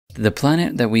The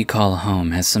planet that we call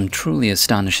home has some truly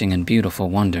astonishing and beautiful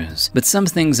wonders, but some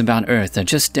things about Earth are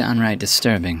just downright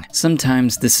disturbing.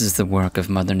 Sometimes this is the work of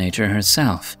Mother Nature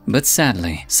herself. But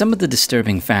sadly, some of the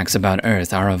disturbing facts about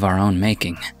Earth are of our own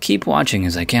making. Keep watching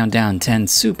as I count down 10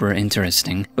 super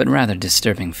interesting, but rather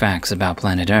disturbing facts about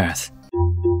planet Earth.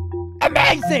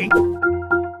 Amazing!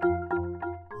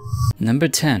 Number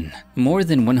 10. More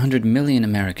than 100 million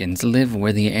Americans live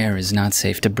where the air is not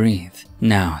safe to breathe.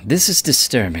 Now, this is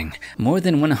disturbing. More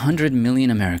than 100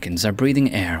 million Americans are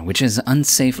breathing air which has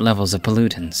unsafe levels of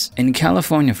pollutants. In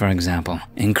California, for example,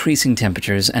 increasing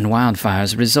temperatures and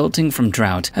wildfires resulting from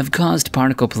drought have caused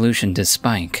particle pollution to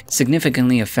spike,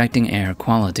 significantly affecting air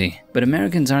quality. But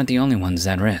Americans aren't the only ones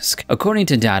at risk. According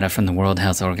to data from the World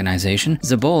Health Organization,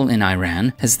 Zabul in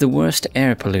Iran has the worst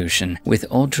air pollution, with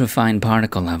ultrafine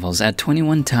particle levels at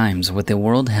 21 times what the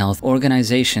World Health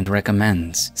Organization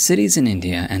recommends. Cities in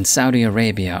India and Saudi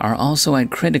Arabia are also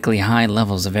at critically high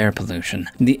levels of air pollution.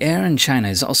 The air in China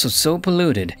is also so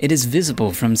polluted it is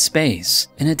visible from space.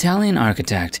 An Italian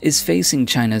architect is facing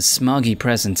China's smoggy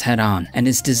presence head-on and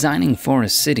is designing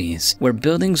forest cities where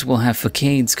buildings will have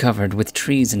facades covered with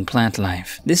trees and plant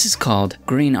life. This is called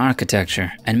green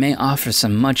architecture and may offer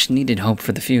some much-needed hope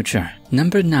for the future.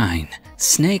 Number 9.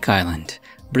 Snake Island.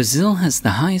 Brazil has the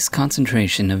highest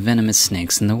concentration of venomous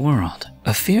snakes in the world.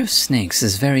 A fear of snakes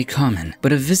is very common,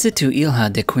 but a visit to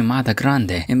Ilha de Queimada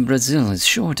Grande in Brazil is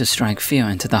sure to strike fear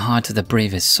into the heart of the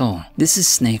bravest soul. This is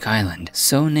Snake Island,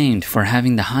 so named for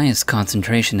having the highest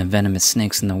concentration of venomous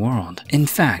snakes in the world. In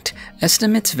fact,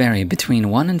 estimates vary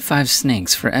between 1 and 5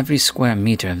 snakes for every square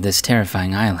meter of this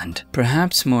terrifying island.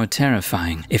 Perhaps more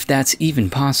terrifying, if that's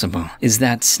even possible, is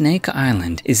that Snake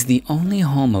Island is the only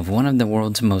home of one of the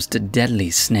world's most deadly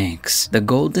snakes, the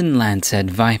golden lancehead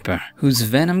viper, whose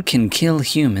venom can kill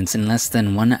humans in less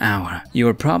than 1 hour. You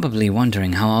are probably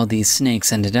wondering how all these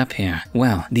snakes ended up here.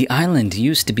 Well, the island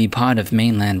used to be part of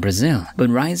mainland Brazil, but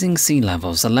rising sea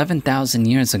levels 11,000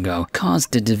 years ago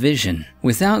caused a division.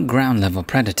 Without ground-level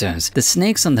predators, the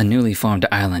snakes on the newly formed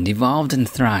island evolved and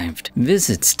thrived.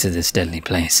 Visits to this deadly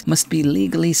place must be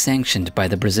legally sanctioned by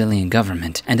the Brazilian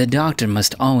government, and a doctor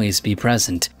must always be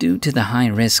present due to the high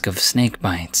risk of snake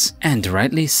bites. And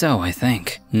rightly so, I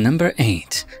think. Number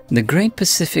 8. The Great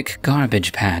Pacific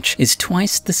Garbage Patch is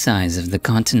twice the size of the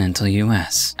continental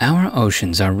US. Our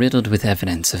oceans are riddled with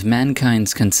evidence of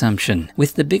mankind's consumption,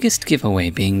 with the biggest giveaway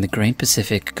being the Great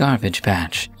Pacific Garbage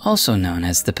Patch, also known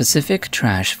as the Pacific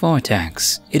Trash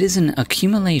Vortex. It is an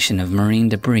accumulation of marine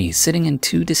debris sitting in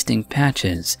 2 distinct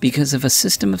patches because of a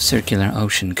system of circular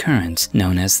ocean currents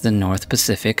known as the North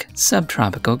Pacific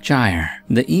Subtropical Gyre.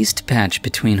 The east patch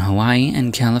between Hawaii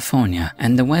and California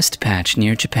and the west patch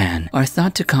near Japan are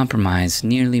thought to comprise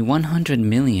nearly 100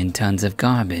 million tons of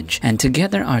garbage, and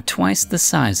together are twice the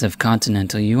size of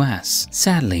continental US.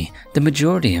 Sadly, the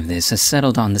majority of this has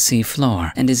settled on the sea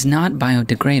floor and is not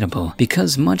biodegradable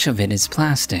because much of it is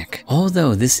plastic.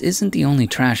 Although this isn't the only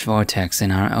trash vortex in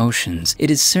our oceans,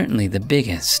 it is certainly the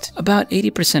biggest. About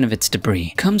 80% of its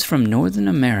debris comes from Northern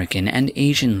American and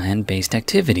Asian land-based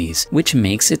activities, which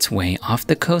makes its way off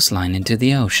the coastline into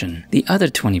the ocean. The other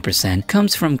 20%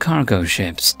 comes from cargo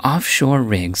ships, offshore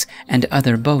rigs, and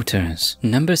other boaters.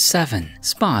 Number 7.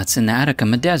 Spots in the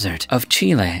Atacama Desert of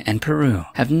Chile and Peru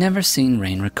have never seen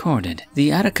rain recorded.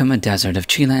 The Atacama Desert of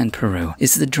Chile and Peru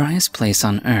is the driest place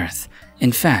on Earth.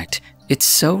 In fact, it's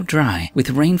so dry, with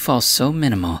rainfall so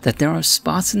minimal, that there are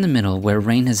spots in the middle where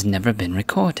rain has never been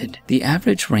recorded. The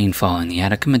average rainfall in the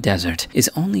Atacama Desert is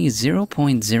only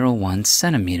 0.01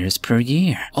 centimeters per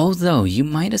year. Although you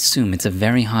might assume it's a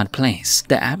very hot place,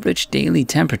 the average daily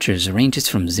temperatures ranges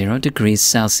from 0 degrees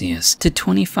Celsius to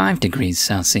 25 degrees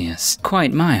Celsius.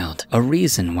 Quite mild. A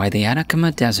reason why the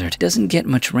Atacama Desert doesn't get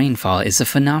much rainfall is a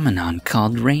phenomenon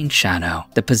called rain shadow.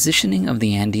 The positioning of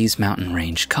the Andes mountain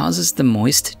range causes the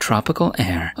moist tropical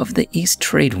air of the east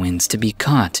trade winds to be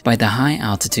caught by the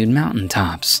high-altitude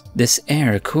mountaintops. This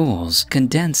air cools,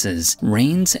 condenses,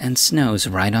 rains, and snows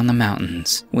right on the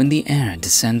mountains. When the air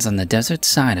descends on the desert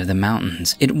side of the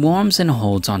mountains, it warms and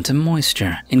holds onto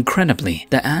moisture. Incredibly,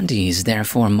 the Andes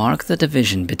therefore mark the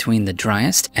division between the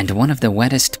driest and one of the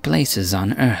wettest places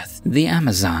on Earth, the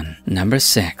Amazon. Number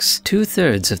 6.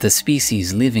 2/3 of the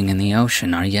species living in the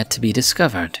ocean are yet to be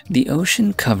discovered. The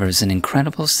ocean covers an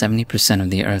incredible 70% of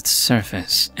the Earth's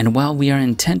surface. And while we are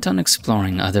intent on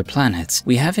exploring other planets,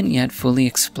 we haven't yet fully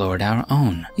explored our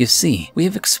own. You see, we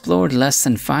have explored less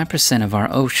than 5% of our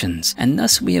oceans, and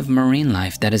thus we have marine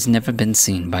life that has never been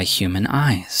seen by human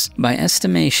eyes. By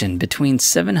estimation, between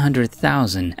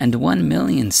 700,000 and 1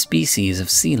 million species of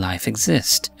sea life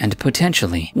exist, and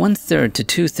potentially 1/3 to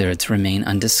 2/3 remain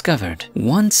undiscovered.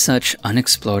 One such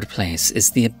unexplored place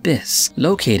is the Abyss,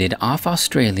 located off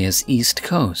Australia's east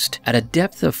coast. At a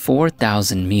depth of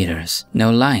 4,000 meters, no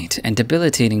light, and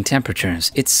debilitating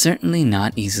temperatures, it's certainly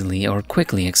not easily or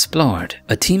quickly explored.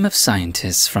 A team of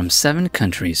scientists from 7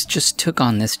 countries just took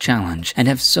on this challenge and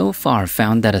have so far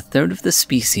found that 1/3 of the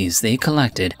species they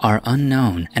collected are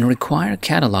unknown and require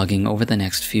cataloging over the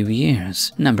next few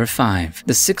years. Number 5.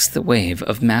 The 6th wave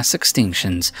of mass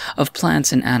extinctions of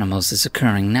plants and animals is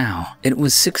occurring now. It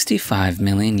was 65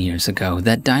 million years ago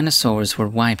that dinosaurs were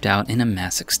wiped out in a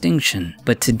mass extinction,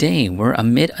 but today we're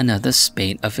amid another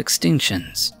spate of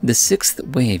extinctions. The 6th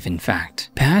wave, in fact.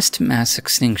 Past mass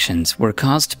extinctions were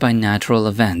caused by natural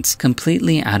events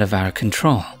completely out of our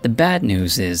control. The bad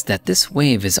news is that this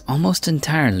wave is almost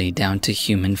entirely down to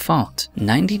human fault.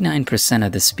 99%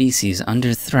 of the species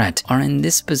under threat are in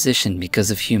this position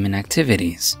because of human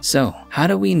activities. So, how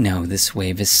do we know this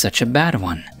wave is such a bad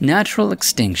one? Natural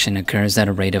extinction occurs at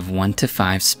a rate of 1 to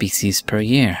 5 species per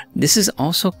year. This is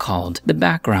also called the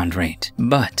background rate.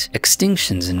 But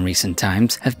extinctions in recent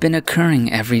times have been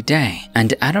occurring every day,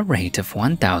 and at a rate of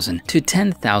 1,000 to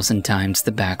 10,000 times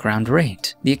the background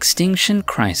rate. The extinction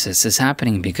crisis is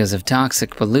happening because of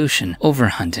toxic pollution,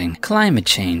 overhunting, climate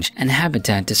change, and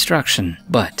habitat destruction.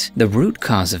 But the root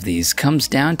cause of these comes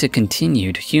down to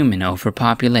continued human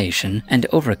overpopulation and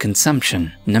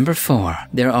overconsumption. Number 4.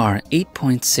 There are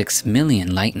 8.6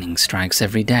 million lightning strikes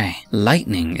every day.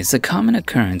 Lightning is a common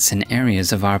occurrence in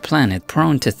areas of our planet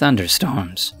prone to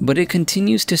thunderstorms, but it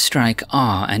continues to strike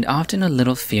awe and often a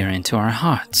little fear into our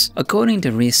hearts. According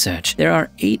to research, there are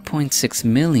 8.6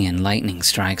 million lightning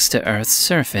strikes to Earth's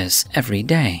surface every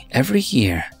day. Every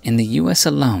year, in the US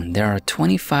alone, there are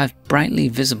 25 brightly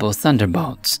visible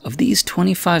thunderbolts. Of these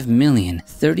 25 million,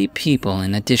 30 people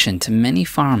in addition to many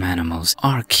farm animals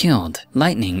are killed.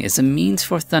 Lightning is a means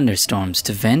for thunderstorms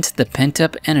to vent the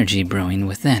pent-up energy brewing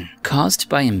within, caused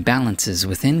by imbalances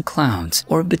within clouds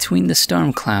or between the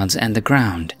storm clouds and the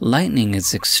ground. Lightning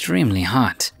is extremely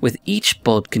hot, with each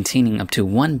bolt containing up to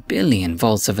 1 billion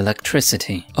volts of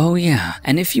electricity. Oh yeah,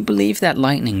 and if you believe that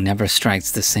lightning never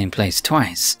strikes the same place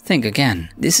twice, think again.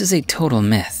 This is a total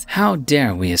myth. How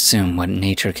dare we assume what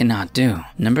nature cannot do?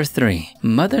 Number 3.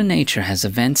 Mother Nature has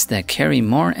events that carry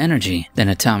more energy than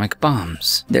atomic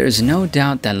bombs. There is no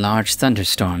doubt that large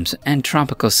thunderstorms and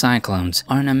tropical cyclones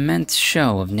are an immense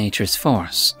show of nature's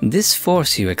force. This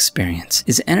force you experience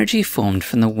is energy formed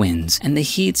from the winds and the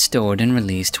heat stored and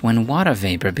released when water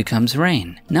vapor becomes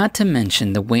rain, not to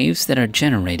mention the waves that are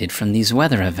generated from these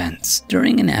weather events.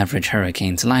 During an average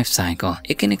hurricane's life cycle,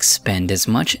 it can expend as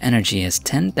much energy as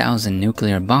 10,000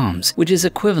 nuclear bombs, which is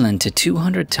equivalent to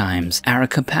 200 times our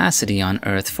capacity on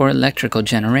Earth for electrical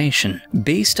generation.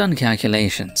 Based on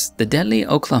calculations, the deadly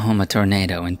Oklahoma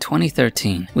tornado in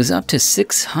 2013 was up to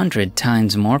 600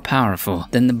 times more powerful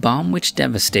than the bomb which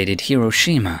devastated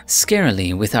Hiroshima.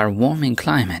 Scarily, with our warming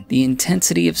climate, the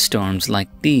intensity of storms like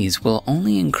these will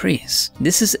only increase.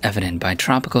 This is evident by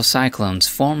tropical cyclones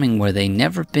forming where they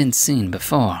never been seen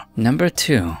before. Number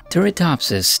 2.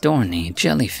 Turritopsis storni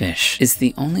jellyfish is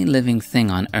the only living thing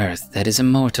on Earth that is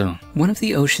immortal. One of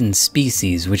the ocean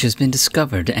species which has been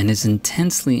discovered and is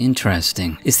intensely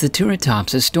interesting is the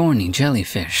Turritopsis storni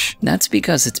jellyfish. That's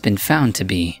because it's been found to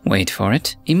be, wait for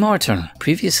it, immortal,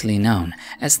 previously known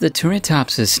as the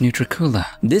Turritopsis nutricula.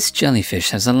 This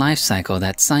jellyfish has a life cycle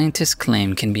that scientists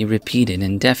claim can be repeated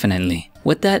indefinitely.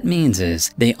 What that means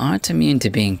is, they aren't immune to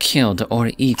being killed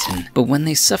or eaten, but when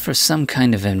they suffer some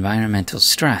kind of environmental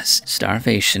stress,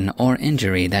 starvation, or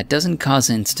injury that doesn't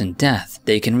cause instant death,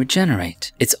 they can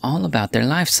regenerate. It's all about their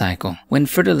life cycle. When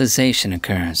fertilization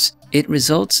occurs, it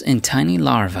results in tiny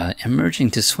larvae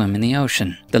emerging to swim in the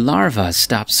ocean. The larvae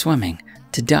stop swimming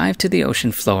to dive to the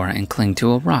ocean floor and cling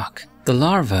to a rock. The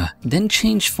larvae then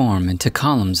change form into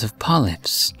columns of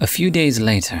polyps. A few days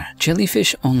later,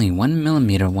 jellyfish only 1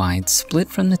 millimeter wide split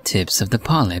from the tips of the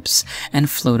polyps and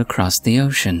float across the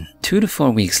ocean. 2 to 4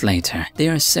 weeks later, they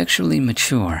are sexually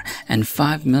mature and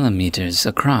 5 millimeters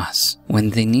across.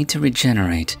 When they need to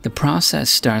regenerate, the process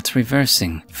starts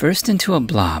reversing, first into a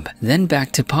blob, then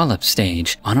back to polyp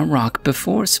stage on a rock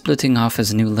before splitting off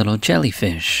as new little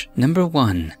jellyfish. Number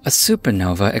 1. A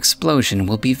supernova explosion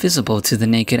will be visible to the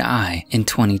naked eye in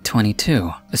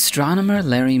 2022. Astronomer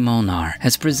Larry Molnar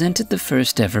has presented the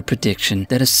first ever prediction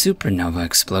that a supernova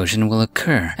explosion will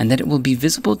occur and that it will be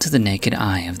visible to the naked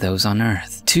eye of those on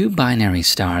Earth. Two binary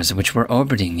stars which were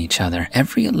orbiting each other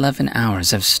every 11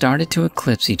 hours have started to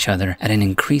eclipse each other at an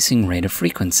increasing rate of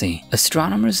frequency.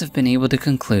 Astronomers have been able to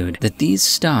conclude that these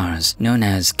stars, known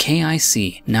as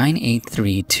KIC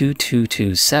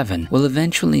 9832227, will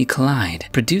eventually collide,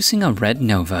 producing a red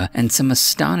nova and some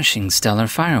astonishing stellar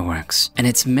fireworks, and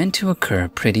it's meant to occur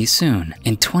pretty soon.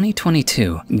 In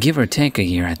 2022, give or take a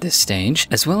year at this stage,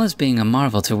 as well as being a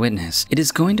marvel to witness, it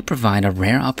is going to provide a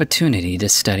rare opportunity to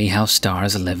study how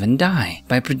stars live and die.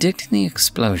 By predicting the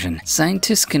explosion,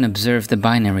 scientists can observe the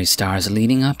binary stars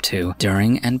leading up to,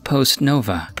 during, and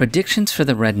post-nova. Predictions for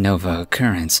the red nova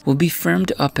occurrence will be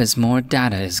firmed up as more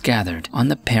data is gathered on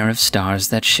the pair of stars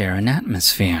that share an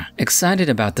atmosphere. Excited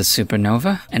about the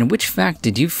supernova? And which fact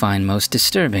did you find most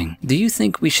disturbing? Do you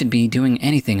think we should be doing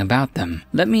anything about them?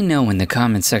 Let me know in the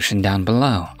comment section down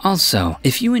below. Also,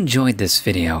 if you enjoyed this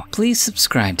video, please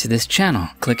subscribe to this channel,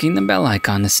 clicking the bell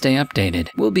icon to stay updated.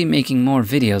 We'll be making more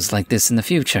videos like this in the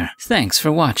future. Thanks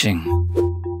for watching.